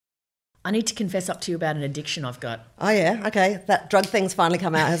I need to confess up to you about an addiction I've got. Oh, yeah? Okay. That drug thing's finally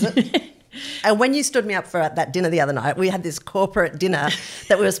come out, has it? And when you stood me up for that dinner the other night, we had this corporate dinner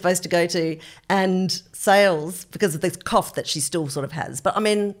that we were supposed to go to, and Sales, because of this cough that she still sort of has. But, I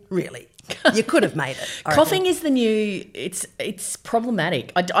mean, really, you could have made it. Coughing is the new, it's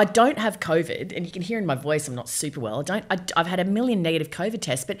problematic. I don't have COVID, and you can hear in my voice I'm not super well. I've had a million negative COVID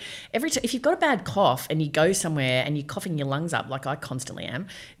tests, but if you've got a bad cough and you go somewhere and you're coughing your lungs up like I constantly am,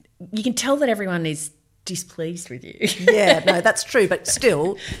 you can tell that everyone is displeased with you. Yeah, no, that's true, but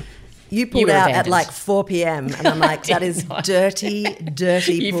still... You pulled out at like 4 p.m. and I'm like, that is dirty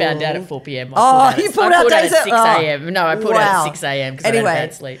You found out at 4 p.m. You pulled out at 6 a.m. No, I pulled out at 6 a.m. because I had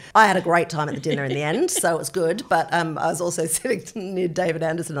bad sleep. I had a great time at the dinner in the end, so it was good. But I was also sitting near David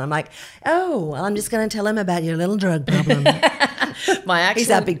Anderson and I'm like, oh, well, I'm just going to tell him about your little drug problem.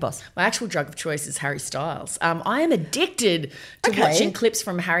 He's our big boss. My actual drug of choice is Harry Styles. I am addicted to watching clips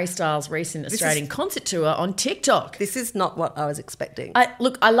from Harry Styles' recent Australian concert tour on TikTok. This is not what I was expecting. I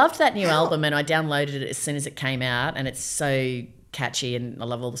loved that new album and I downloaded it as soon as it came out, and it's so catchy and I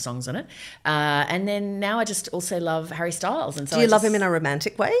love all the songs on it. And then now I just also love Harry Styles. And so do you love him in a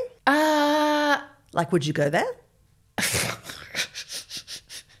romantic way? Like, would you go there?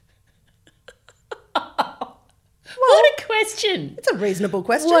 What a question. It's a reasonable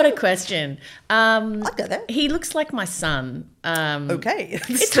question. What a question. I'd go there. He looks like my son. Okay.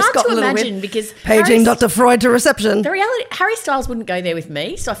 It's hard to imagine because... Paging Dr. Freud to reception. The reality, Harry Styles wouldn't go there with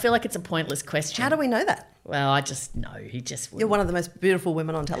me, so I feel like it's a pointless question. How do we know that? Well, I just know. He just wouldn't. You're one of the most beautiful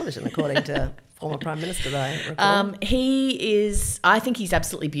women on television, according to former Prime Minister, I recall. He is... I think he's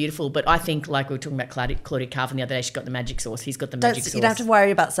absolutely beautiful, but I think, like we were talking about Claudia Carvin the other day, she's got the magic sauce. He's got the magic sauce. You don't have to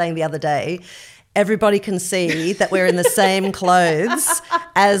worry about saying the other day. Everybody can see that we're in the same clothes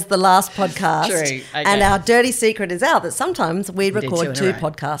as the last podcast. True. Okay. And our dirty secret is out that sometimes we record two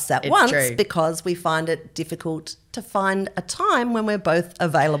podcasts at once because we find it difficult to find a time when we're both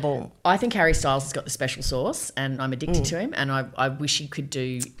available. I think Harry Styles has got the special sauce and I'm addicted to him, and I wish he could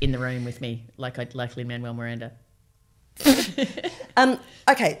do In the Room with me like Lin-Manuel Miranda.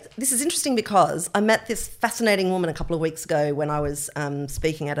 Okay, this is interesting because I met this fascinating woman a couple of weeks ago when I was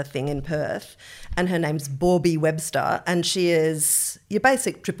speaking at a thing in Perth, and her name's Borby Webster, and she is your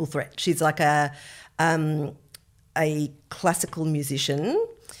basic triple threat. She's like a classical musician.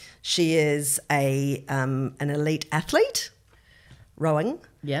 She is an elite athlete, rowing.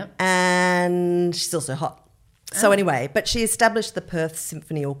 Yeah. And she's also hot. So anyway, but she established the Perth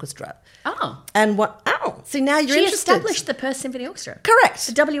Symphony Orchestra. Oh. And see, now you're interested. She established the Perth Symphony Orchestra.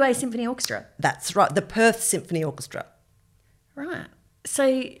 Correct. The WA Symphony Orchestra. That's right, the Perth Symphony Orchestra. Right.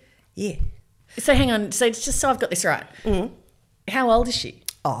 So... Yeah. So hang on, so just so I've got this right. Mm. How old is she?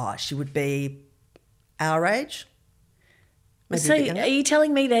 Oh, she would be our age. Maybe so are you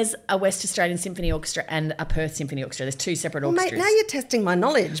telling me there's a West Australian Symphony Orchestra and a Perth Symphony Orchestra? There's two separate orchestras. Mate, now you're testing my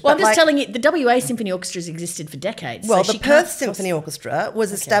knowledge. Well, I'm just telling you, the WA Symphony Orchestras existed for decades. Well, the Perth Symphony Orchestra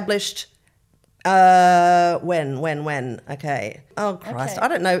was established... when? Okay. Oh, Christ. Okay. I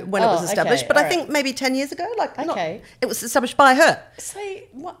don't know when it was established, but I think maybe 10 years ago. It was established by her. So,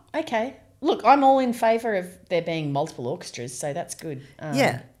 what? Okay. Look, I'm all in favour of there being multiple orchestras, so that's good.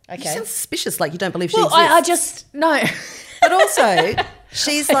 Yeah. Okay. You sound suspicious, like you don't believe she exists. Well, I just, no. But also,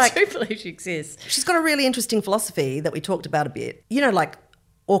 she's like... I do believe she exists. She's got a really interesting philosophy that we talked about a bit. You know, like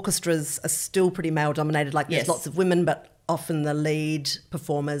orchestras are still pretty male-dominated. Like there's lots of women, but often the lead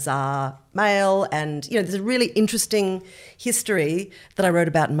performers are male. And, you know, there's a really interesting history that I wrote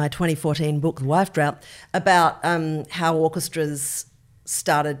about in my 2014 book, The Wife Drought, about how orchestras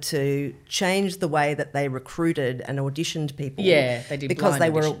started to change the way that they recruited and auditioned people. Yeah, they did because blind they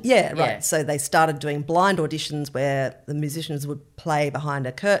were auditions. Yeah, right. Yeah. So they started doing blind auditions where the musicians would play behind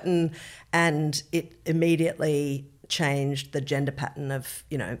a curtain, and it immediately changed the gender pattern of,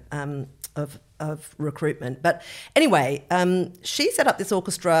 you know, of recruitment. But anyway, she set up this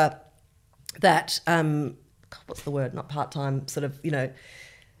orchestra that what's the word? Not part-time, sort of, you know,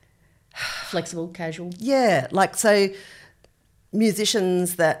 flexible, casual. Yeah, like so.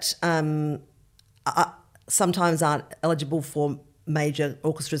 Musicians that sometimes aren't eligible for major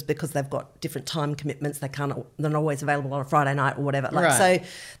orchestras because they've got different time commitments. They're not always available on a Friday night or whatever. Like, right. So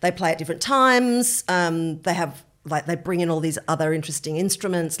they play at different times. They bring in all these other interesting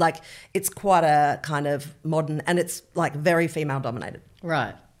instruments. Like it's quite a kind of modern, and it's like very female dominated.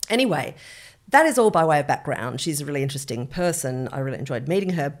 Right. Anyway, that is all by way of background. She's a really interesting person. I really enjoyed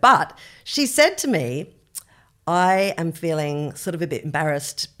meeting her. But she said to me, I am feeling sort of a bit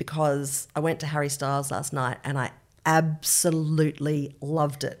embarrassed because I went to Harry Styles last night and I absolutely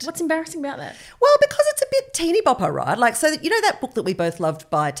loved it. What's embarrassing about that? Well, because it's a bit teeny bopper, right? Like, so you know that book that we both loved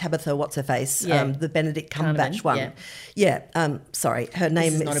by Tabitha, what's her face, the Benedict Cumberbatch one. Yeah. Sorry, her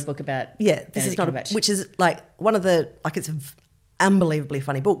name is not a book about. Yeah, this is not a, which is like one of the it's an unbelievably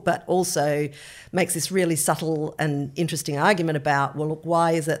funny book, but also makes this really subtle and interesting argument about, well, look,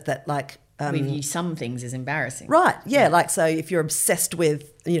 why is it that like we view some things as embarrassing, right? Yeah, like so if you're obsessed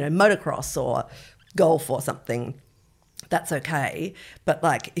with motocross or golf or something, that's okay. But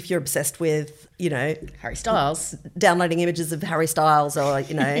like if you're obsessed with, Harry Styles, downloading images of Harry Styles or, I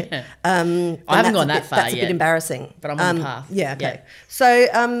haven't gone that far yet. That's a bit embarrassing. But I'm on the path. Yeah, okay. Yeah. So,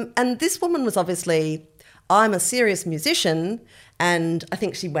 and this woman was obviously, I'm a serious musician, and I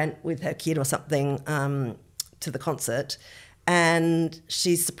think she went with her kid or something to the concert, and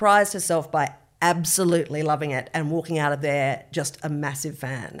she surprised herself by absolutely loving it and walking out of there just a massive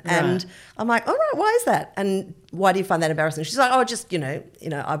fan. Right. And I'm like, all right, why is that? And why do you find that embarrassing? She's like, oh, just,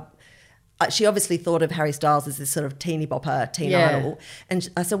 she obviously thought of Harry Styles as this sort of teeny bopper, teen idol. And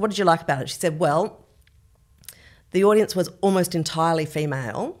I said, what did you like about it? She said, well, the audience was almost entirely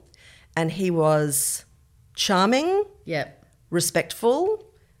female, and he was charming, respectful,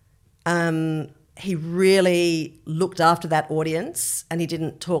 he really looked after that audience, and he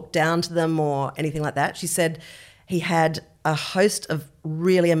didn't talk down to them or anything like that. She said he had a host of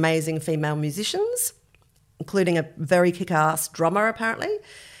really amazing female musicians, including a very kick-ass drummer apparently.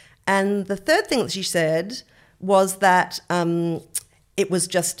 And the third thing that she said was that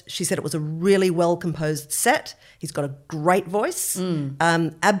she said it was a really well-composed set. He's got a great voice,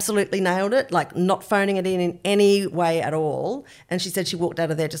 absolutely nailed it, like not phoning it in any way at all. And she said she walked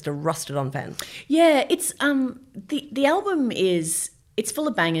out of there just a rusted-on fan. Yeah, it's the album it's full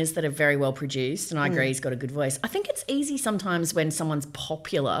of bangers that are very well produced, and I agree he's got a good voice. I think it's easy sometimes when someone's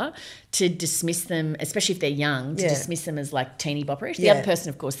popular to dismiss them, especially if they're young, to dismiss them as like teeny bopperish. The other person,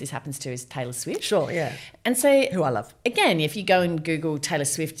 of course, this happens to is Taylor Swift. Sure, yeah. And so, who I love. Again, if you go and Google Taylor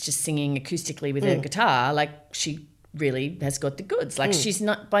Swift just singing acoustically with her guitar, like she really has got the goods. Like she's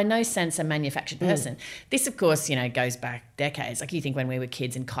not by no sense a manufactured person. This, of course, goes back decades. Like you think when we were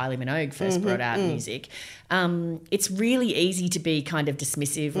kids and Kylie Minogue first brought out music, it's really easy to be kind of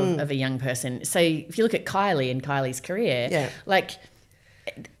dismissive of a young person. So if you look at Kylie and Kylie's career, like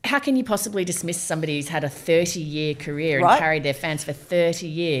how can you possibly dismiss somebody who's had a 30-year career and carried their fans for 30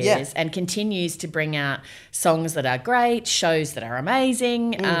 years and continues to bring out songs that are great, shows that are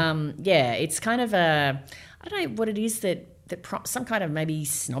amazing? It's kind of I don't know what it is that prompts some kind of maybe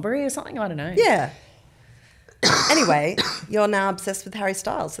snobbery or something. I don't know. Yeah. Anyway, you're now obsessed with Harry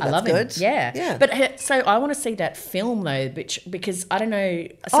Styles, so that's I love good. Him. Yeah. But so I want to see that film though, because I don't know.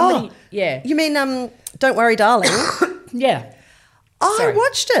 Somebody, You mean Don't Worry, Darling? Yeah. I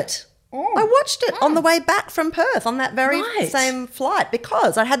watched it. I watched it on the way back from Perth on that very same flight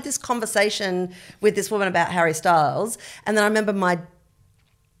because I had this conversation with this woman about Harry Styles, and then I remember my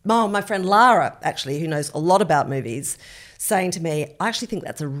friend Lara, actually, who knows a lot about movies, saying to me, I actually think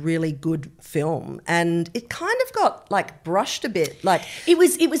that's a really good film. And it kind of got like brushed a bit. Like it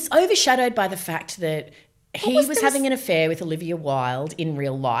was overshadowed by the fact that he was having an affair with Olivia Wilde in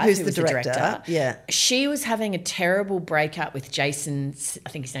real life. Who's the director. Yeah. She was having a terrible breakup with Jason, I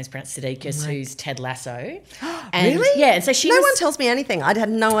think his name's pronounced Sudeikis, who's Ted Lasso. And, really? Yeah. And so no one tells me anything. I had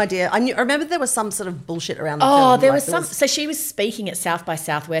no idea. I remember there was some sort of bullshit around the film. Oh, there was some. So she was speaking at South by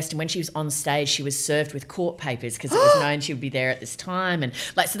Southwest, and when she was on stage, she was served with court papers because it was known she would be there at this time. And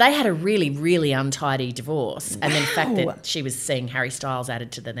so they had a really, really untidy divorce. And then the fact that she was seeing Harry Styles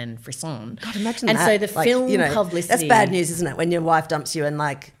added to the then frisson. God, imagine and that. so the film publicity. That's bad news, isn't it? When your wife dumps you and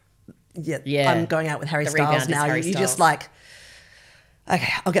I'm going out with Harry Styles now. You just like,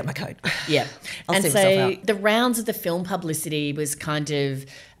 okay, I'll get my coat. Yeah. And so the rounds of the film publicity was kind of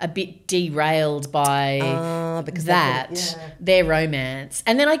a bit derailed by their romance.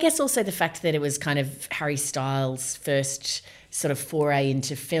 And then I guess also the fact that it was kind of Harry Styles' first sort of foray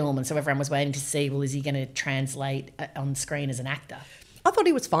into film, and so everyone was waiting to see, well, is he going to translate on screen as an actor? I thought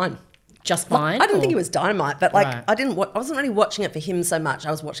he was fine. Just fine? I didn't think he was dynamite, but I wasn't really watching it for him so much. I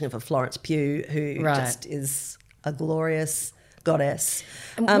was watching it for Florence Pugh, who just is a glorious goddess.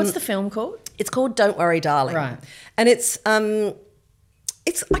 And what's the film called? It's called Don't Worry, Darling. Right. And it's I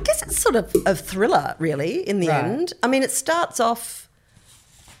guess it's sort of a thriller, really, in the end. I mean, it starts off,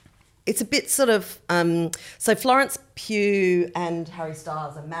 it's a bit sort of, so Florence Pugh and Harry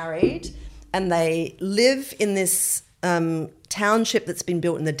Styles are married, and they live in this township that's been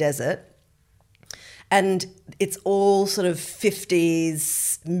built in the desert. And it's all sort of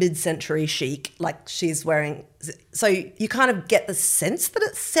 50s, mid-century chic, like she's wearing. So you kind of get the sense that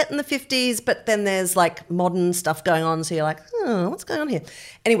it's set in the 50s, but then there's like modern stuff going on. So you're like, oh, what's going on here?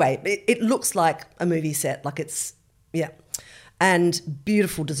 Anyway, it looks like a movie set, like it's, yeah. And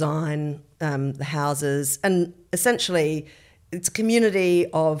beautiful design, the houses. And essentially it's a community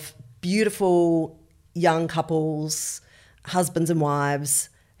of beautiful young couples, husbands and wives,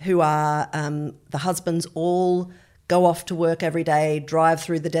 who are, the husbands all go off to work every day, drive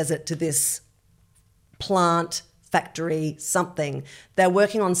through the desert to this plant, factory, something. They're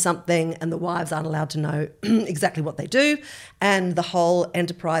working on something and the wives aren't allowed to know exactly what they do. And the whole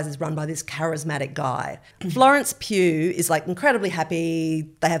enterprise is run by this charismatic guy. Florence Pugh is like incredibly happy.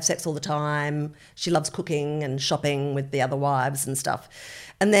 They have sex all the time. She loves cooking and shopping with the other wives and stuff.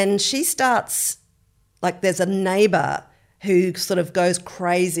 And then she starts, like there's a neighbour who sort of goes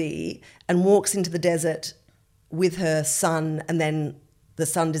crazy and walks into the desert with her son, and then the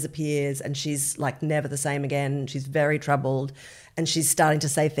son disappears and she's like never the same again. She's very troubled and she's starting to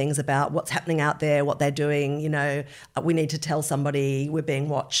say things about what's happening out there, what they're doing, you know, we need to tell somebody, we're being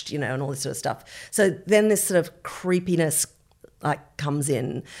watched, you know, and all this sort of stuff. So then this sort of creepiness like comes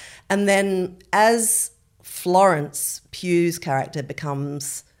in. And then as Florence Pugh's character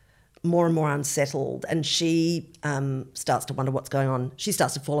becomes more and more unsettled and she starts to wonder what's going on. She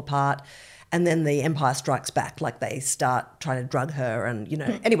starts to fall apart and then the Empire strikes back, like they start trying to drug her and, you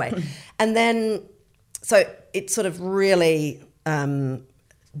know, anyway. And then, so it sort of really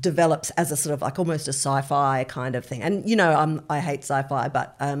develops as a sort of like almost a sci-fi kind of thing. And, you know, I hate sci-fi,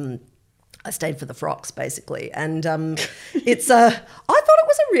 but I stayed for the frocks basically. And it's I thought it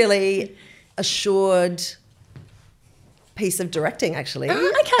was a really assured piece of directing actually.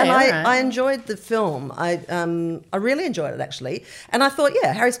 Oh, okay, and right. I enjoyed the film. I really enjoyed it actually. And I thought,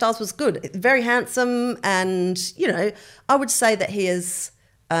 yeah, Harry Styles was good. Very handsome and, you know, I would say that he is,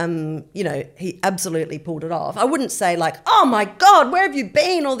 you know, he absolutely pulled it off. I wouldn't say like, oh my God, where have you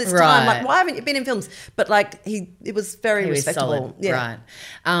been all this time? Like, why haven't you been in films? But like it was very respectable. Solid. Yeah.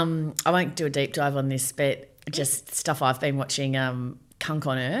 Right. I won't do a deep dive on this, but just stuff I've been watching, Kunk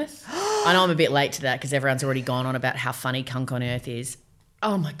on Earth. I know I'm a bit late to that because everyone's already gone on about how funny Kunk on Earth is.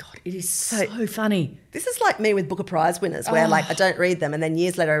 Oh my God, it is so funny. This is like me with Booker Prize winners where like I don't read them and then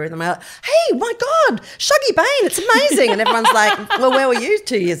years later I read them and I'm like, hey, my God, Shuggy Bain, it's amazing. And everyone's like, well, where were you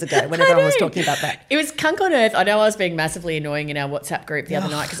 2 years ago when everyone was talking about that? It was Kunk on Earth. I know I was being massively annoying in our WhatsApp group the other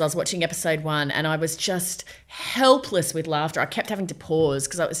night because I was watching episode 1 and I was just helpless with laughter. I kept having to pause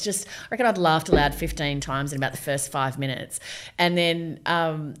because I reckon I'd laughed aloud 15 times in about the first 5 minutes. And then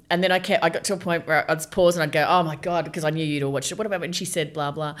I got to a point where I'd pause and I'd go, oh my God, because I knew you'd all watched it. What about when she said blah,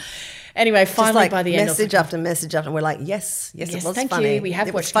 blah. Anyway, finally like by the end message after message after, we're like, yes, it was thank funny. you. We have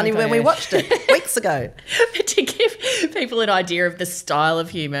it watched was funny Kunk when on we Earth. watched it weeks ago. But to give people an idea of the style of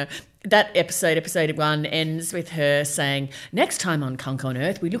humour, that episode 1 ends with her saying, next time on Kunk on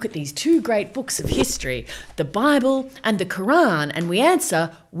Earth, we look at these 2 great books of history, the Bible and the Quran, and we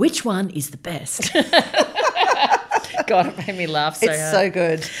answer which one is the best. God, it made me laugh so hard. It's so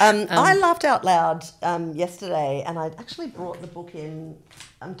good. I laughed out loud yesterday and I actually brought the book in.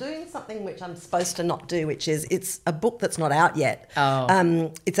 I'm doing something which I'm supposed to not do, which is it's a book that's not out yet.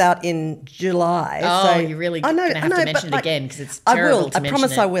 Oh. It's out in July. Oh, so you're really going to have to mention it again because it's terrible to mention it. I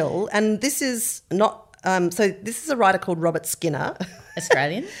promise I will. And this is not... so this is a writer called Robert Skinner.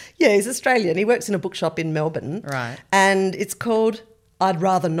 Australian? Yeah, he's Australian. He works in a bookshop in Melbourne. Right. And it's called I'd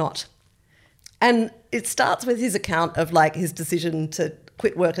Rather Not. And it starts with his account of like his decision to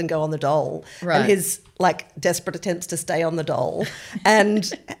quit work and go on the dole, right, and his like desperate attempts to stay on the dole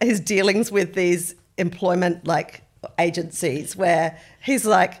and his dealings with these employment like agencies where he's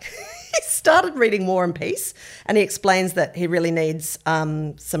like he started reading War and Peace and he explains that he really needs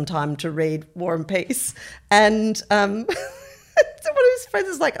some time to read War and Peace and so one of his friends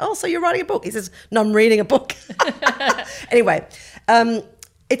is like, oh, so you're writing a book? He says, no, I'm reading a book. Anyway,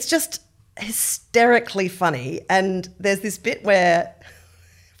 it's just hysterically funny, and there's this bit where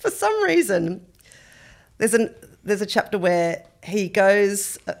for some reason there's a chapter where he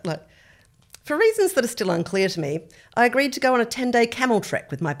goes like, for reasons that are still unclear to me, I agreed to go on a 10-day camel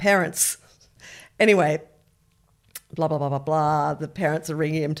trek with my parents. Anyway, blah blah blah blah blah, the parents are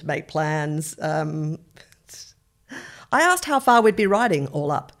ringing him to make plans. I asked how far we'd be riding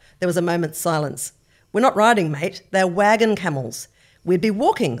all up. There was a moment's silence. We're not riding, mate, they're wagon camels. We'd be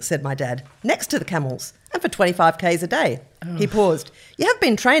walking, said my dad, next to the camels, and for 25 k's a day. Oh. He paused. You have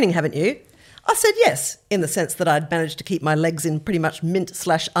been training, haven't you? I said yes, in the sense that I'd managed to keep my legs in pretty much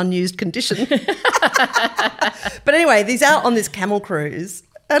mint/unused condition. But anyway, he's out on this camel cruise,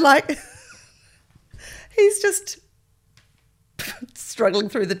 and like, He's just struggling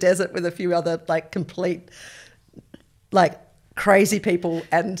through the desert with a few other like complete like crazy people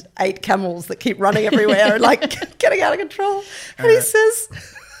and 8 camels that keep running everywhere and like getting out of control. And he says,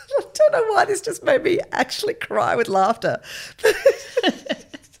 I don't know why this just made me actually cry with laughter.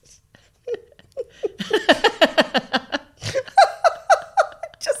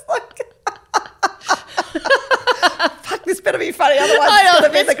 Just like, fuck, this better be funny, otherwise it's going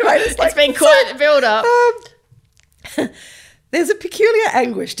to be the greatest. It's been quite a build-up. There's a peculiar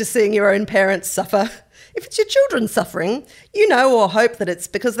anguish to seeing your own parents suffer. If it's your children suffering, you know or hope that it's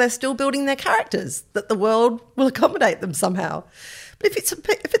because they're still building their characters, that the world will accommodate them somehow. But if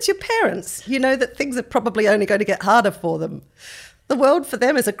it's your parents, you know that things are probably only going to get harder for them. The world for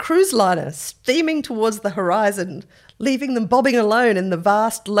them is a cruise liner steaming towards the horizon, leaving them bobbing alone in the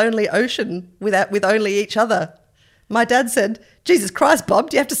vast, lonely ocean with only each other. My dad said, Jesus Christ, Bob,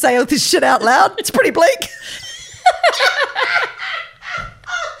 do you have to say all this shit out loud? It's pretty bleak.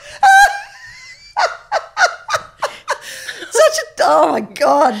 Oh, my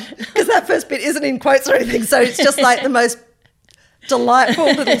God, because that first bit isn't in quotes or anything, so it's just like the most delightful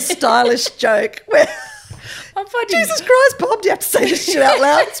little stylish joke where, Jesus Christ, Bob, do you have to say this shit out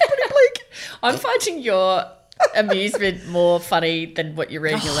loud? It's pretty bleak. I'm finding your amusement more funny than what you're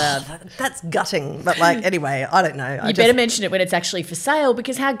reading aloud. That's gutting, but like, anyway, I don't know. You better mention it when it's actually for sale,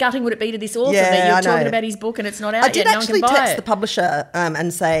 because how gutting would it be to this author that you're talking about his book and it's not out yet? I did actually text the publisher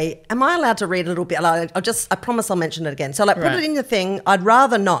and say, am I allowed to read a little bit? I promise I'll mention it again. So like, put it in your thing. I'd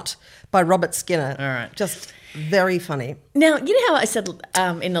rather not, by Robert Skinner. All right. Just very funny. Now, you know how I said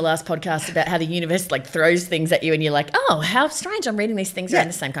in the last podcast about how the universe like throws things at you and you're like, oh, how strange, I'm reading these things around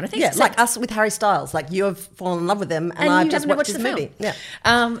the same kind of thing. Yeah, so like us with Harry Styles. Like you have fallen in love with him and I've just watched his movie. Yeah.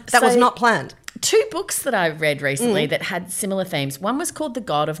 That was not planned. 2 books that I read recently that had similar themes. One was called The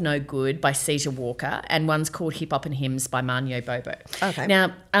God of No Good by Sita Walker, and one's called Hip Hop and Hymns by Manyo Bobo. Okay.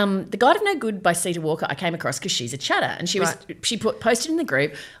 Now, The God of No Good by Sita Walker I came across because she's a chatter, and she posted in the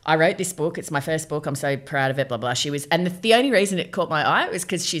group, I wrote this book, it's my first book, I'm so proud of it, blah, blah. And the only reason it caught my eye was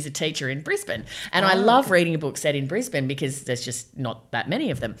because she's a teacher in Brisbane, and I love reading a book set in Brisbane because there's just not that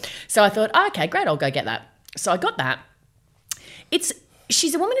many of them. So I thought, okay, great, I'll go get that. So I got that.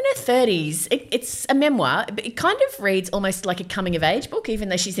 She's a woman in her 30s. It's a memoir, but it kind of reads almost like a coming-of-age book, even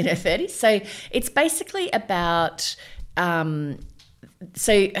though she's in her 30s. So it's basically about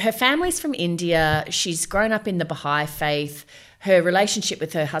so her family's from India. She's grown up in the Baha'i faith. Her relationship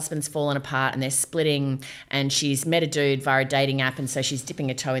with her husband's fallen apart and they're splitting, and she's met a dude via a dating app, and so she's dipping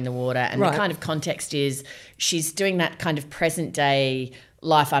a toe in the water. And the kind of context is she's doing that kind of present-day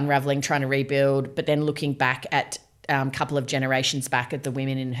life unraveling, trying to rebuild, but then looking back at couple of generations back at the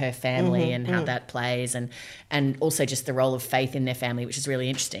women in her family and how that plays, and also just the role of faith in their family, which is really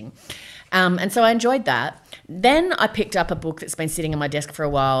interesting. And so I enjoyed that. Then I picked up a book that's been sitting on my desk for a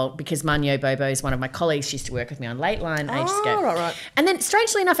while because Manyo Bobo is one of my colleagues. She used to work with me on Late Line ages ago. Right. And then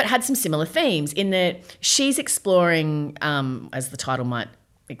strangely enough, it had some similar themes in that she's exploring, as the title might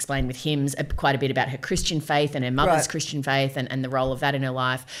explain with hymns, quite a bit about her Christian faith and her mother's Christian faith and the role of that in her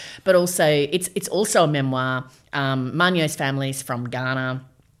life. But also it's also a memoir. Manyo's family's from Ghana.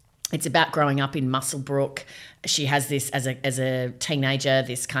 It's about growing up in Muswellbrook. She has this, as a teenager,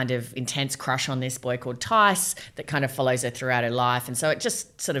 this kind of intense crush on this boy called Tice that kind of follows her throughout her life. And so it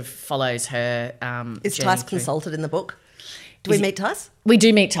just sort of follows her Is Tice consulted in the book? Do we meet Tice? We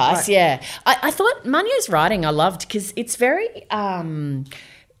do meet Tice, yeah. I thought Manyo's writing I loved because it's very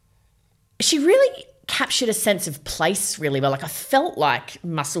she really captured a sense of place really well. Like I felt like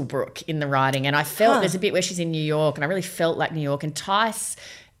Muswellbrook in the writing, and I felt there's a bit where she's in New York and I really felt like New York, and Tice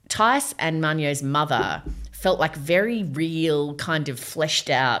and Manyo's mother felt like very real, kind of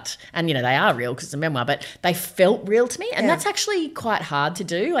fleshed out, and you know they are real because it's a memoir, but they felt real to me, and that's actually quite hard to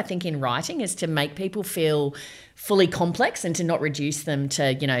do, I think, in writing, is to make people feel fully complex and to not reduce them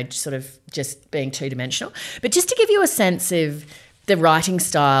to, you know, sort of just being two-dimensional. But just to give you a sense of the writing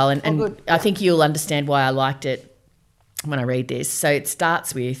style, and I think you'll understand why I liked it when I read this. So it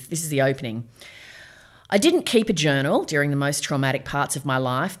starts with, this is the opening. I didn't keep a journal during the most traumatic parts of my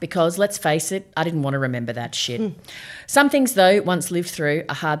life because, let's face it, I didn't want to remember that shit. Some things, though, once lived through,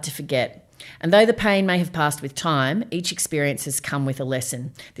 are hard to forget. And though the pain may have passed with time, each experience has come with a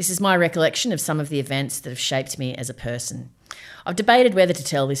lesson. This is my recollection of some of the events that have shaped me as a person. I've debated whether to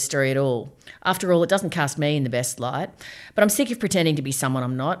tell this story at all. After all, it doesn't cast me in the best light, but I'm sick of pretending to be someone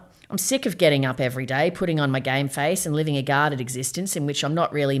I'm not. I'm sick of getting up every day, putting on my game face and living a guarded existence in which I'm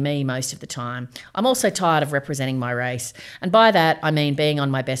not really me most of the time. I'm also tired of representing my race, and by that I mean being on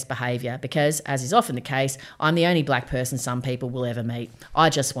my best behaviour because, as is often the case, I'm the only black person some people will ever meet. I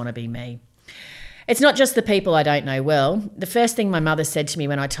just want to be me. It's not just the people I don't know well. The first thing my mother said to me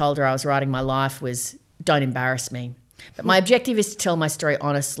when I told her I was writing my life was, don't embarrass me. But my objective is to tell my story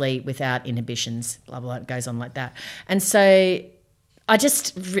honestly without inhibitions, blah, blah, it goes on like that. And so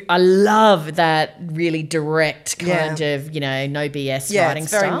I love that really direct kind of, no BS writing style. Yeah,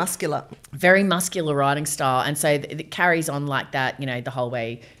 it's very muscular. Very muscular writing style. And so it carries on like that, the whole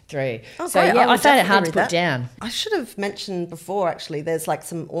way through. Oh, so, great. I found it hard to put down. I should have mentioned before, actually, there's like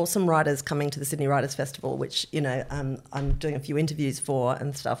some awesome writers coming to the Sydney Writers' Festival, which, I'm doing a few interviews for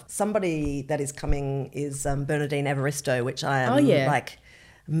and stuff. Somebody that is coming is Bernadine Evaristo, which I am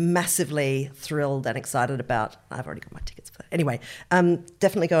massively thrilled and excited about. I've already got my tickets for that. Anyway,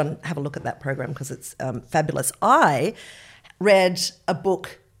 definitely go and have a look at that program because it's fabulous. I read a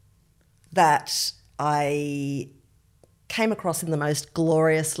book that I came across in the most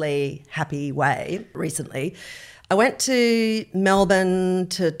gloriously happy way recently. I went to Melbourne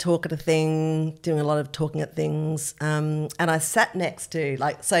to talk at a thing, doing a lot of talking at things, and I sat next to,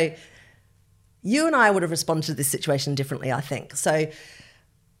 so you and I would have responded to this situation differently, I think. So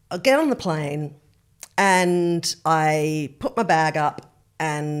I get on the plane and I put my bag up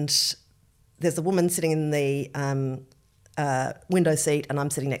and there's a woman sitting in the window seat and I'm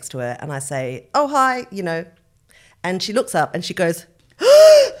sitting next to her and I say, oh, hi, and she looks up and she goes,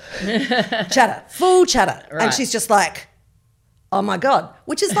 chatter, full chatter. Right. And she's just like, oh my God,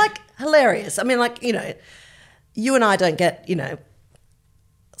 which is like hilarious. I mean, you and I don't get,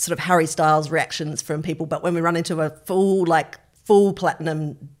 sort of Harry Styles reactions from people, but when we run into a full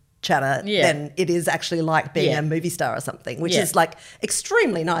platinum chatter, then it is actually like being a movie star or something, which is like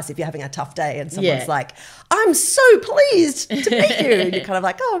extremely nice if you're having a tough day and someone's like, I'm so pleased to meet you. And you're kind of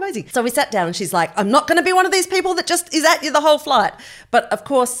like, oh, amazing. So we sat down and she's like, I'm not going to be one of these people that just is at you the whole flight. But of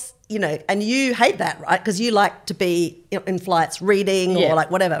course, and you hate that, right? Because you like to be in flights reading or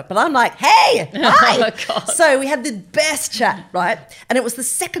like whatever. But I'm like, hey, hi. Oh my God. So we had the best chat, right? And it was the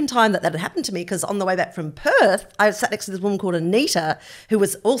second time that had happened to me because on the way back from Perth, I sat next to this woman called Anita, who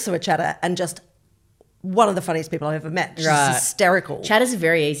was also a chatter and just one of the funniest people I've ever met. She's hysterical. Chatters are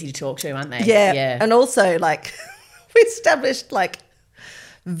very easy to talk to, aren't they? Yeah. And also, we established,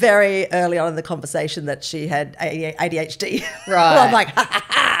 very early on in the conversation that she had ADHD. Right. I'm like, ha, ha,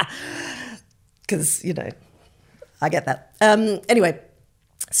 ha. Because, I get that. Anyway,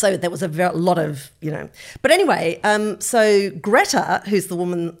 so there was a lot of, But anyway, so Greta, who's the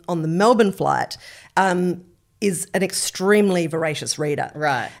woman on the Melbourne flight, is an extremely voracious reader.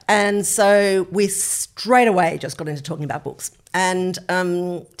 Right. And so we straight away just got into talking about books. And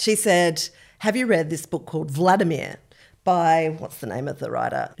she said, have you read this book called Vladimir by, what's the name of the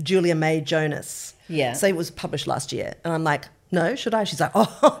writer? Julia May Jonas. Yeah. So it was published last year. And I'm like, no, should I? She's like,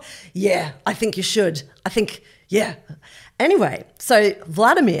 oh, yeah, I think you should. I think, yeah. Anyway, so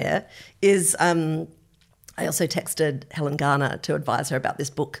Vladimir is, I also texted Helen Garner to advise her about this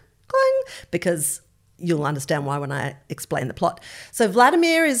book, because you'll understand why when I explain the plot. So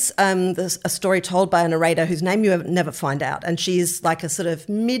Vladimir is a story told by a narrator whose name you never find out. And she's like a sort of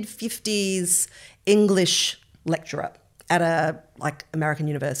mid-50s English lecturer at a American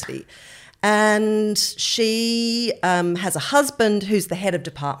university. And she has a husband who's the head of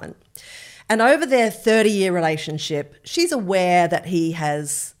department. And over their 30-year relationship, she's aware that he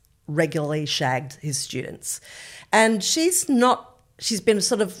has regularly shagged his students. And she's been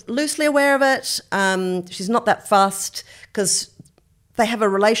sort of loosely aware of it. She's not that fussed because they have a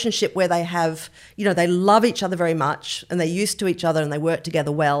relationship where they have, they love each other very much and they're used to each other and they work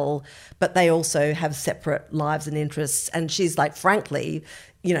together well, but they also have separate lives and interests. And she's frankly,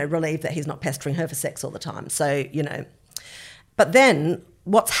 relieved that he's not pestering her for sex all the time. So, But then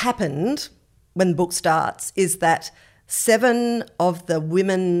what's happened when the book starts is that 7 of the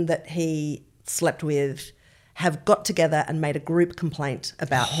women that he slept with have got together and made a group complaint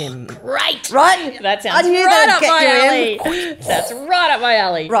about him. Great. Right? That sounds right up my alley. That's right up my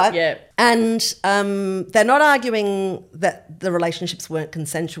alley. Right. Yeah. And they're not arguing that the relationships weren't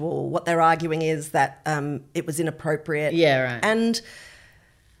consensual. What they're arguing is that it was inappropriate. Yeah, right. And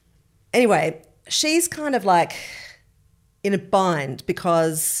anyway, she's kind of in a bind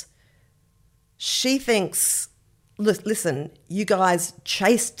because she thinks, listen, you guys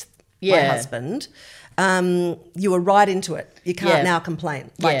chased my husband. You were right into it. You can't now complain.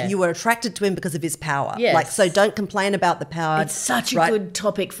 You were attracted to him because of his power. Yes. So don't complain about the power. It's such a good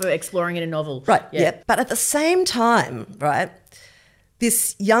topic for exploring in a novel. Right, yeah. But at the same time, right,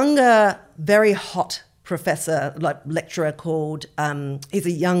 this younger, very hot professor, lecturer called, he's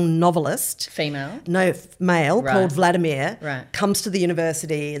a young novelist. Female? No, male, Right. called Vladimir, Right. comes to the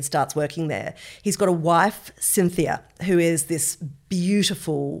university and starts working there. He's got a wife, Cynthia, who is this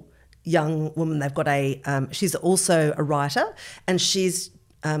beautiful young woman. They've got she's also a writer, and she's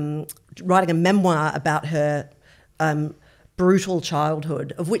writing a memoir about her brutal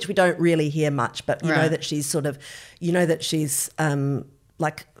childhood, of which we don't really hear much, but you know that she's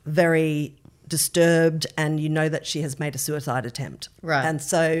like very disturbed, and you know that she has made a suicide attempt. Right.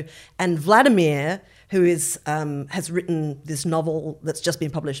 And Vladimir, who has written this novel that's just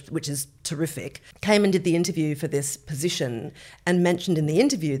been published, which is terrific, came and did the interview for this position and mentioned in the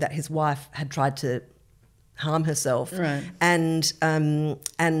interview that his wife had tried to harm herself. Right.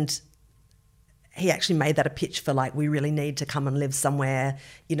 And he actually made that a pitch for, like, we really need to come and live somewhere,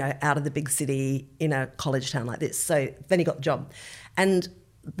 you know, out of the big city in a college town like this. So then he got the job. And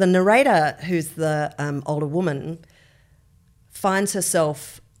the narrator, who's the older woman, finds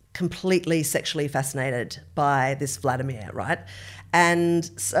herself completely sexually fascinated by this Vladimir, right? And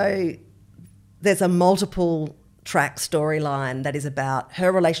so there's a multiple track storyline that is about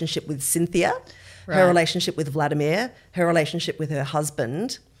her relationship with Cynthia, her relationship with Vladimir, her relationship with her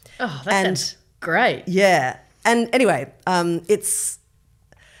husband. Oh, that sounds great. Yeah. And anyway, and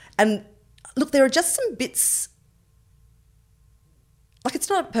look, there are just some bits, like, it's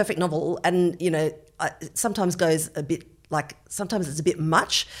not a perfect novel, and, you know, it sometimes goes a bit, like, sometimes it's a bit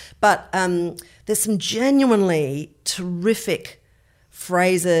much, but there's some genuinely terrific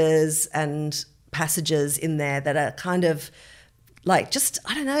phrases and passages in there that are kind of like, just,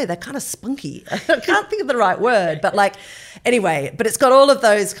 I don't know, they're kind of spunky. I can't think of the right word, but like, anyway, but it's got all of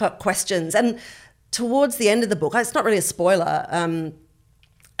those questions. And towards the end of the book, it's not really a spoiler, and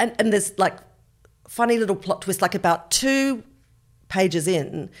there's like funny little plot twist, like about 2 pages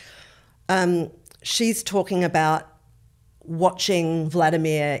in, she's talking about watching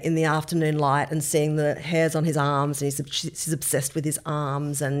Vladimir in the afternoon light and seeing the hairs on his arms, and she's obsessed with his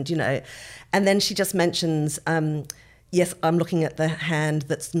arms, and, you know, and then she just mentions, yes, I'm looking at the hand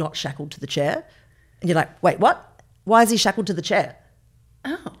that's not shackled to the chair. And you're like, wait, what? Why is he shackled to the chair?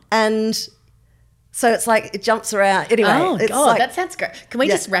 Oh. And so it's like, it jumps around. Anyway. Oh, it's God, like, that sounds great. Can we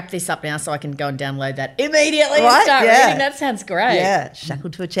just wrap this up now so I can go and download that immediately and Right? start Yeah. reading? That sounds great. Yeah,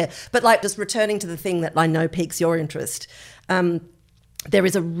 shackled to a chair. But like, just returning to the thing that I know piques your interest, there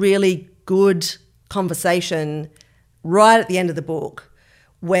is a really good conversation right at the end of the book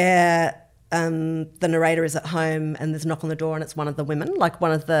where the narrator is at home and there's a knock on the door and it's one of the women, like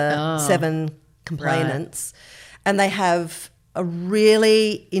one of the 7 complainants. Right. And they have a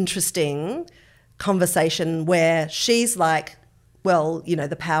really interesting conversation where she's like, well, you know,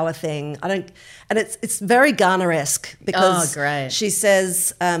 the power thing, and it's very Garner-esque because she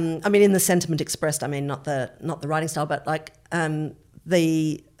says, I mean, in the sentiment expressed, I mean, not the writing style, but like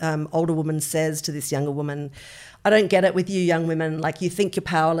the older woman says to this younger woman, I don't get it with you young women, like, you think you're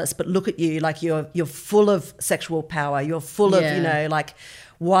powerless, but look at you, like, you're full of sexual power, you're full of, you know, like,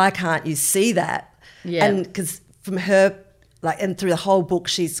 why can't you see that? Yeah. And because from her, like, and through the whole book,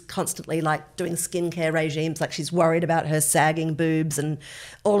 she's constantly like doing skincare regimes, like she's worried about her sagging boobs and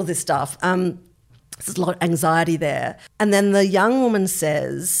all of this stuff. There's a lot of anxiety there. And then the young woman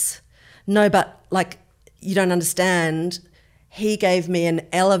says, no, but like, you don't understand. He gave me an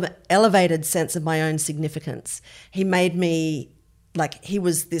elevated sense of my own significance. He made me, like, he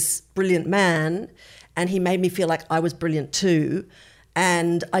was this brilliant man, and he made me feel like I was brilliant too.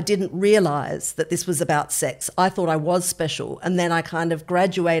 And I didn't realise that this was about sex. I thought I was special, and then I kind of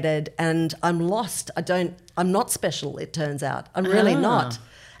graduated and I'm lost. I'm not special, it turns out. I'm really not.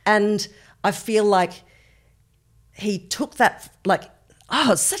 And I feel like he took that, like,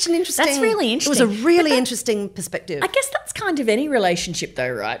 it's such an interesting... That's really interesting. It was a really interesting perspective. I guess that's kind of any relationship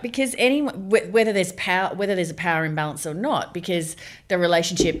though, right? Because whether there's a power imbalance or not, because the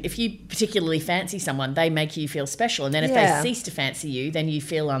relationship, if you particularly fancy someone, they make you feel special. And then if they cease to fancy you, then you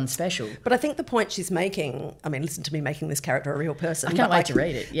feel unspecial. But I think the point she's making, I mean, listen to me making this character a real person. I can't wait to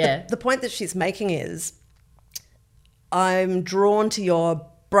read it, yeah. The point that she's making is, I'm drawn to your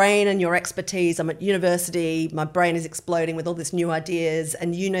brain and your expertise. I'm at university, my brain is exploding with all these new ideas,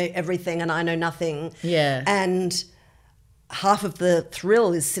 and you know everything and I know nothing. Yeah. And half of the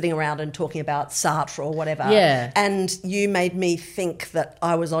thrill is sitting around and talking about Sartre or whatever. Yeah. And you made me think that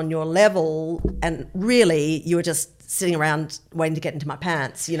I was on your level, and really you were just sitting around waiting to get into my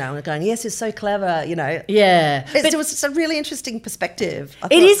pants, you know, and going, yes, you're so clever, you know. Yeah. It was just a really interesting perspective.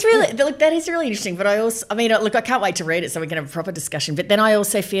 That is really interesting. But I can't wait to read it so we can have a proper discussion. But then I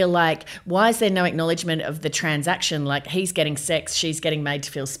also feel like, why is there no acknowledgement of the transaction? Like, he's getting sex, she's getting made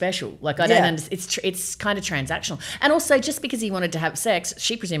to feel special. Like, I don't understand. It's kind of transactional. And also, just because he wanted to have sex,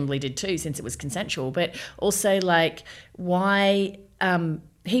 she presumably did too, since it was consensual. But also, like, why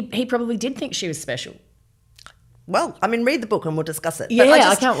he probably did think she was special. well, I mean, read the book and we'll discuss it. But Yeah,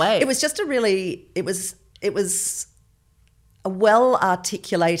 I can't wait. It was just it was a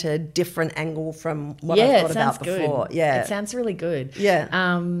well-articulated, different angle from what I've thought about before. Good. Yeah. It sounds really good.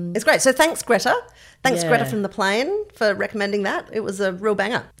 Yeah. It's great. So thanks, Greta. Thanks, Yeah. Greta from the plane, for recommending that. It was a real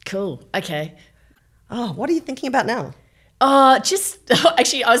banger. Cool. Okay. Oh, what are you thinking about now?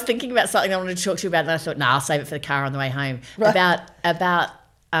 Actually, I was thinking about something I wanted to talk to you about, and then I thought, I'll save it for the car on the way home. Right.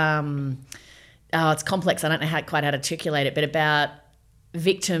 It's complex. I don't know quite how to articulate it, but about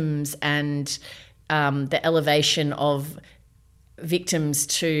victims and the elevation of victims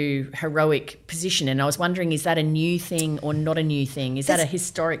to heroic position. And I was wondering, is that a new thing or not a new thing? Is that a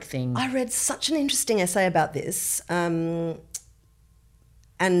historic thing? I read such an interesting essay about this, and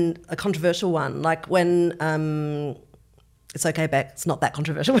a controversial one. Like when it's okay, Beck. It's not that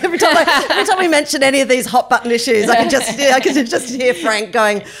controversial. Every time we mention any of these hot button issues, I can just hear Frank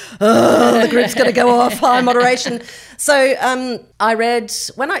going, "Oh, the group's going to go off high moderation." So I read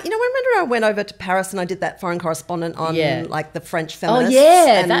when I went over to Paris and I did that foreign correspondent on like the French feminists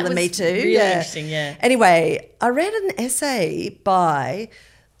and that the was Me Too. Really interesting. Yeah. Anyway, I read an essay by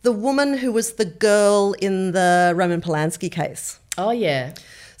the woman who was the girl in the Roman Polanski case. Oh yeah.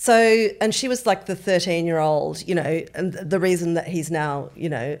 So, and she was like the 13-year-old, and the reason that he's now,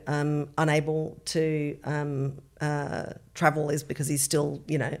 unable to travel is because he's still,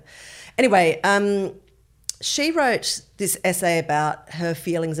 Anyway, she wrote this essay about her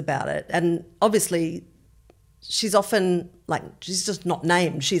feelings about it. And obviously she's often she's just not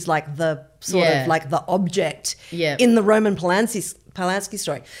named. She's like the sort of like the object in the Roman Polanski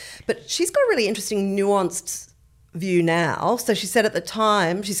story. But she's got a really interesting, nuanced view now. So she said at the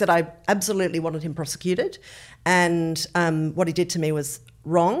time, I absolutely wanted him prosecuted, and what he did to me was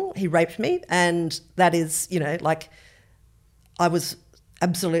wrong. He raped me, and that is, I was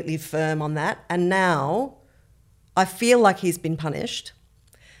absolutely firm on that. And now I feel like he's been punished,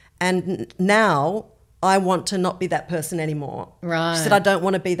 and now I want to not be that person anymore. Right. She said, I don't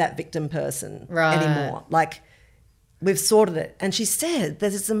want to be that victim person anymore. Like, we've sorted it. And she said,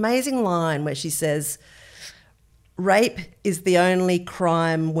 there's this amazing line where she says, rape is the only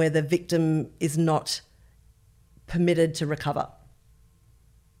crime where the victim is not permitted to recover.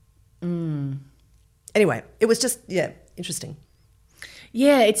 Anyway, it was just, interesting.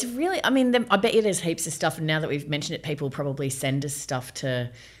 Yeah, it's really, I mean, I bet you there's heaps of stuff, and now that we've mentioned it, people probably send us stuff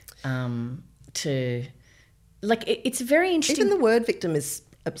to it's very interesting. Even the word victim is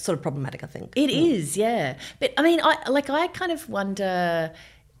sort of problematic, I think. It is, yeah. But I mean, I kind of wonder,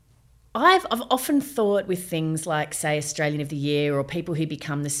 I've often thought with things like, say, Australian of the Year, or people who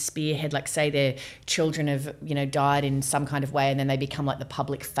become the spearhead, like say their children have, died in some kind of way, and then they become like the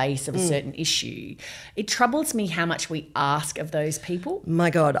public face of a certain issue. It troubles me how much we ask of those people. My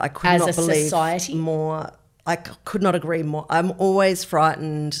God, I could not believe society more. I could not agree more. I'm always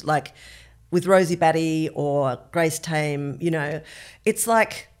frightened, like with Rosie Batty or Grace Tame, it's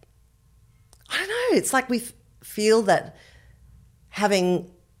like, I don't know, it's like we feel that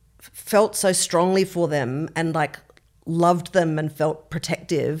having felt so strongly for them and like loved them and felt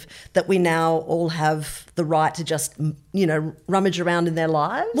protective, that we now all have the right to just, rummage around in their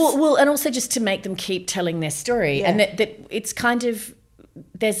lives. Well, and also just to make them keep telling their story. And that it's kind of,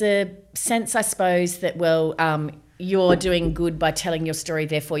 there's a sense, I suppose, that, you're doing good by telling your story,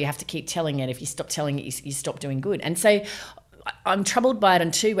 therefore you have to keep telling it. If you stop telling it, you stop doing good. And so I'm troubled by it in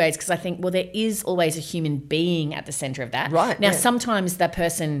two ways, because I think, there is always a human being at the centre of that. Right. Now, sometimes that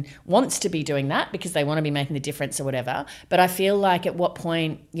person wants to be doing that because they want to be making the difference or whatever. But I feel like at what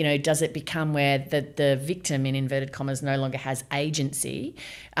point, does it become where the victim, in inverted commas, no longer has agency,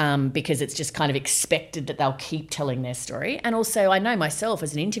 because it's just kind of expected that they'll keep telling their story. And also, I know myself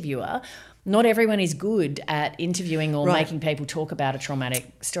as an interviewer, not everyone is good at interviewing or making people talk about a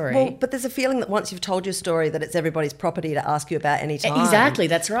traumatic story. Well, but there's a feeling that once you've told your story, that it's everybody's property to ask you about any time. Exactly,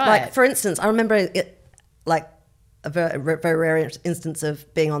 that's right. Like, for instance, I remember it, like a very, very rare instance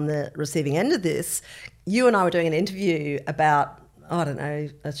of being on the receiving end of this. You and I were doing an interview about, I don't know,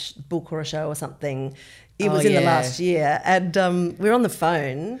 a book or a show or something. It was in the last year. And we were on the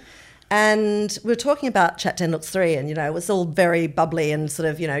phone, and we were talking about Chat 10 Looks 3, and, it was all very bubbly and sort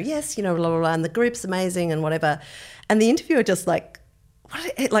of, yes, blah, blah, blah, and the group's amazing and whatever. And the interviewer just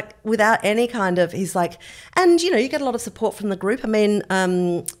without any kind of, he's like, and, you get a lot of support from the group. I mean,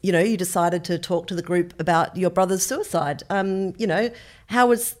 you decided to talk to the group about your brother's suicide. How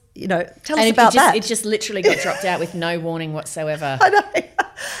was, tell us about that. It just literally got dropped out with no warning whatsoever. I know.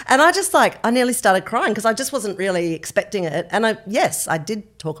 And I nearly started crying because I just wasn't really expecting it. And I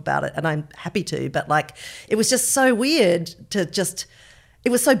did talk about it, and I'm happy to, but it was just so weird to just, it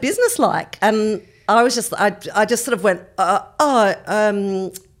was so businesslike. And I was just, I just sort of went,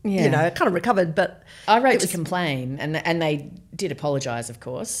 you know, kind of recovered, but I wrote to complain, and they did apologise, of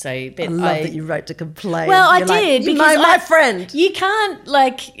course. So I love that you wrote to complain. Well, You're I did because my friend. You can't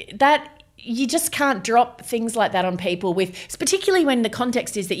like that. You just can't drop things like that on people particularly when the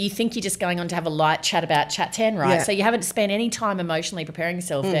context is that you think you're just going on to have a light chat about Chat 10, right? Yeah. So you haven't spent any time emotionally preparing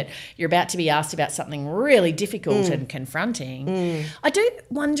yourself that you're about to be asked about something really difficult and confronting. I do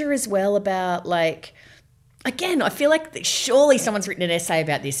wonder as well about like, again, I feel like surely someone's written an essay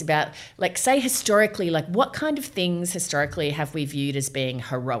about this, about like, say historically, like what kind of things historically have we viewed as being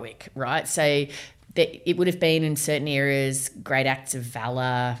heroic, right? So that it would have been in certain areas great acts of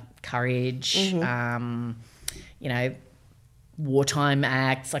valour, courage, you know, wartime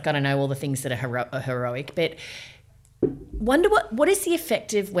acts, like I don't know, all the things that are heroic. But wonder what is the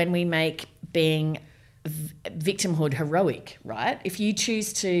effective when we make being victimhood heroic, right? If you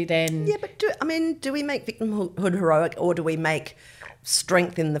choose to then... Yeah, but do we make victimhood heroic, or do we make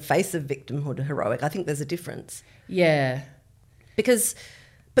strength in the face of victimhood heroic? I think there's a difference. Yeah.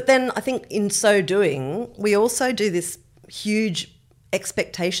 But then I think in so doing, we also do this huge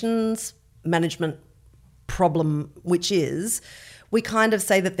expectations management problem, which is we kind of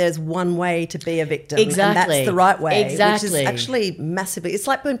say that there's one way to be a victim. Exactly. And that's the right way. Exactly. Which is actually massively... It's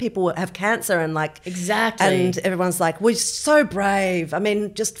like when people have cancer and like... Exactly. And everyone's like, we're so brave. I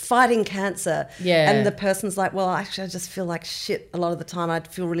mean, just fighting cancer. Yeah. And the person's like, well, actually, I just feel like shit a lot of the time. I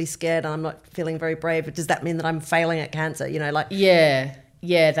feel really scared and I'm not feeling very brave. But does that mean that I'm failing at cancer? You know, like... Yeah.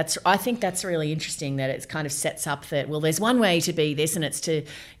 Yeah, I think that's really interesting that it kind of sets up that, well, there's one way to be this, and it's to,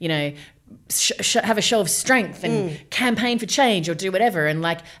 you know, have a show of strength and campaign for change or do whatever. And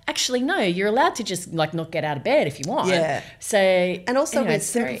like, actually, no, you're allowed to just like not get out of bed if you want. Yeah. So, and also anyway, with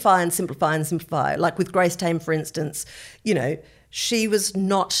simplify and simplify and simplify. Like with Grace Tame, for instance, you know, she was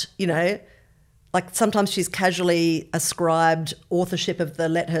not, you know, like sometimes she's casually ascribed authorship of the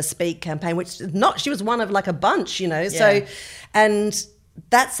Let Her Speak campaign, which is not, she was one of like a bunch, you know. Yeah. So, and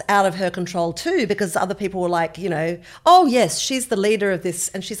that's out of her control too, because other people were like, you know, oh yes, she's the leader of this,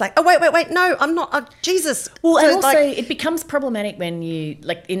 and she's like, oh wait, no, I'm not. Jesus. Well, so and also like, it becomes problematic when you,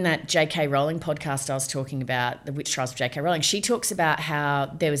 like in that J.K. Rowling podcast I was talking about, the witch trials of J.K. Rowling, she talks about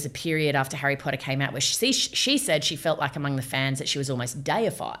how there was a period after Harry Potter came out where she said she felt like among the fans that she was almost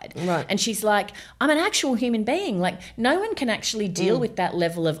deified. Right. And she's like, I'm an actual human being. Like no one can actually deal with that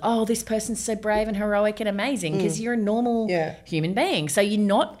level of, oh, this person's so brave and heroic and amazing, because you're a normal human being. So you're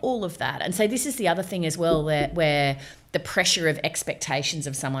not all of that. And so this is the other thing as well, where the pressure of expectations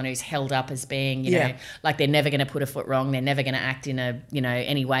of someone who's held up as being, you know, like they're never going to put a foot wrong, they're never going to act in a, you know,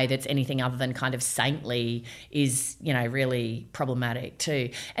 any way that's anything other than kind of saintly is, you know, really problematic too.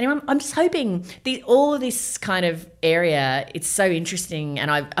 Anyway, I'm just hoping all of this kind of area, it's so interesting, and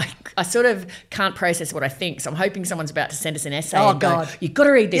I sort of can't process what I think, so I'm hoping someone's about to send us an essay and go, you've got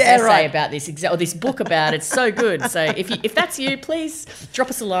to read this essay about this, or this book about it. It's so good. So if that's you, please drop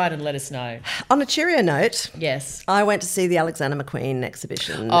us a line and let us know. On a cheerier note, yes, I went to see the Alexander McQueen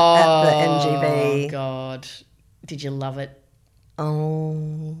exhibition at the NGV. Oh, God. Did you love it?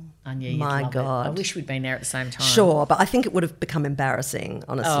 Oh, Anya, my God. I wish we'd been there at the same time. Sure, but I think it would have become embarrassing,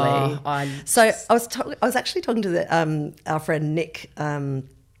 honestly. So I was actually talking to our friend Nick from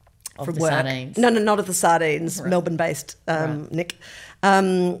work. Sardines. No, not of the Sardines, right. Melbourne-based Nick.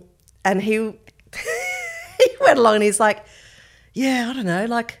 And he went along and he's like, yeah, I don't know,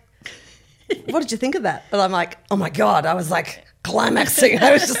 like, what did you think of that? And I'm like, oh my God. I was like climaxing.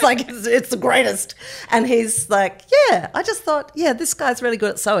 I was just like, it's the greatest. And he's like, yeah, I just thought, yeah, this guy's really good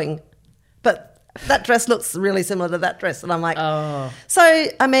at sewing. But that dress looks really similar to that dress. And I'm like, oh. So,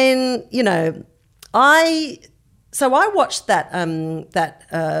 I mean, you know, I watched that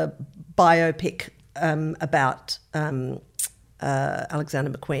biopic about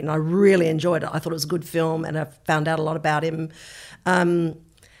Alexander McQueen. And I really enjoyed it. I thought it was a good film, and I found out a lot about him.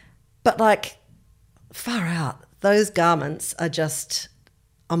 But like, far out, those garments are just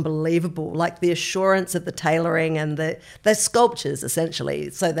unbelievable. Like the assurance of the tailoring, and they're sculptures essentially.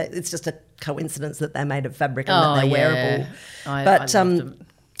 So that it's just a coincidence that they're made of fabric and that they're wearable.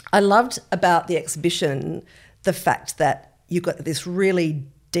 I loved about the exhibition the fact that you got this really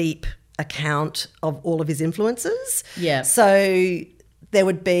deep account of all of his influences. Yeah. So there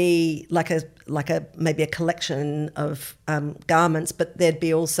would be like a maybe a collection of garments, but there'd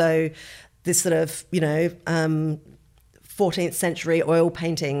be also this sort of, you know, 14th century oil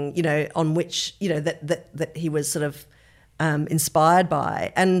painting, you know, on which, you know, that he was sort of inspired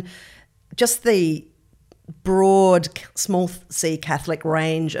by, and just the broad, small C Catholic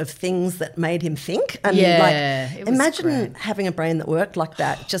range of things that made him think. And it was imagine great. having a brain that worked like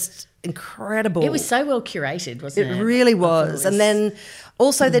that. Just incredible. It was so well curated, wasn't it? It really was. And then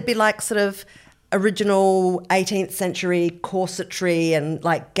also there'd be like sort of original 18th century corsetry and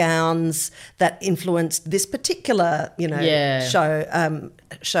like gowns that influenced this particular, show. And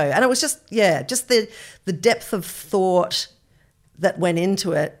it was just the depth of thought that went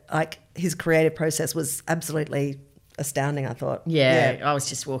into it. Like his creative process was absolutely astounding, I thought. Yeah, I was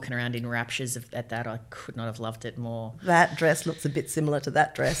just walking around in raptures at that. I could not have loved it more. That dress looks a bit similar to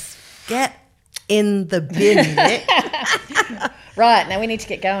that dress. Get in the bin, Nick. Right, now we need to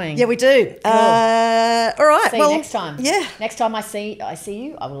get going. Yeah, we do. Cool. All right. See you next time. Yeah. Next time I see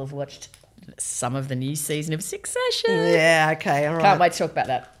you, I will have watched some of the new season of Succession. Yeah, okay, all right. Can't wait to talk about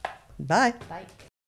that. Bye. Bye.